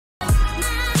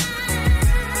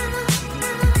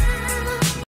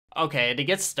Okay, to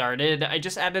get started, I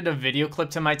just added a video clip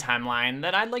to my timeline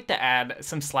that I'd like to add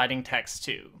some sliding text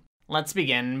to. Let's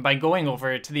begin by going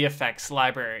over to the effects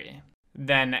library.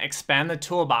 Then expand the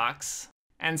toolbox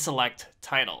and select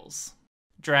titles.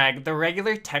 Drag the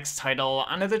regular text title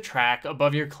onto the track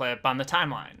above your clip on the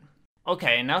timeline.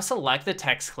 Okay, now select the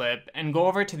text clip and go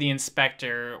over to the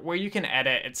inspector where you can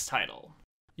edit its title.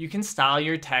 You can style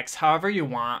your text however you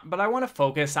want, but I want to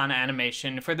focus on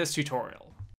animation for this tutorial.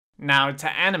 Now to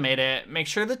animate it, make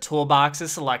sure the toolbox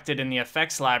is selected in the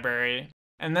effects library,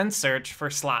 and then search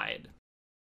for slide.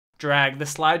 Drag the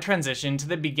slide transition to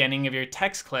the beginning of your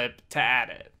text clip to add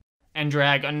it, and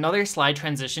drag another slide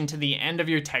transition to the end of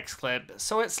your text clip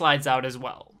so it slides out as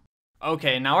well.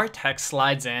 Okay, now our text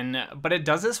slides in, but it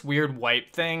does this weird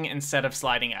wipe thing instead of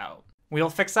sliding out.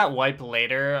 We'll fix that wipe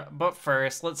later, but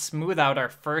first let's smooth out our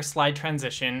first slide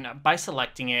transition by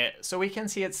selecting it so we can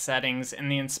see its settings in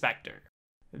the inspector.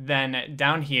 Then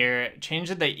down here, change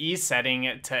the ease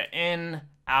setting to in,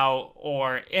 out,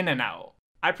 or in and out.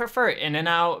 I prefer in and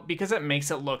out because it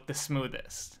makes it look the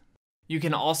smoothest. You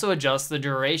can also adjust the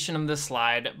duration of the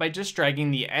slide by just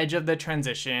dragging the edge of the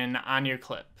transition on your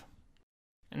clip.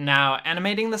 Now,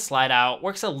 animating the slide out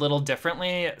works a little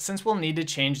differently since we'll need to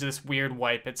change this weird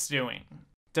wipe it's doing.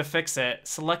 To fix it,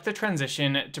 select the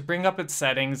transition to bring up its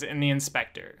settings in the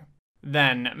inspector.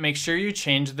 Then, make sure you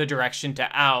change the direction to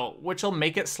out, which will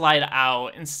make it slide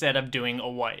out instead of doing a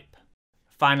wipe.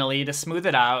 Finally, to smooth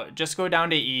it out, just go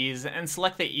down to ease and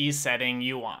select the ease setting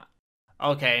you want.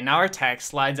 Okay, now our text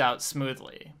slides out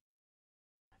smoothly.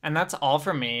 And that's all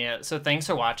from me, so thanks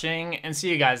for watching and see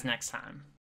you guys next time.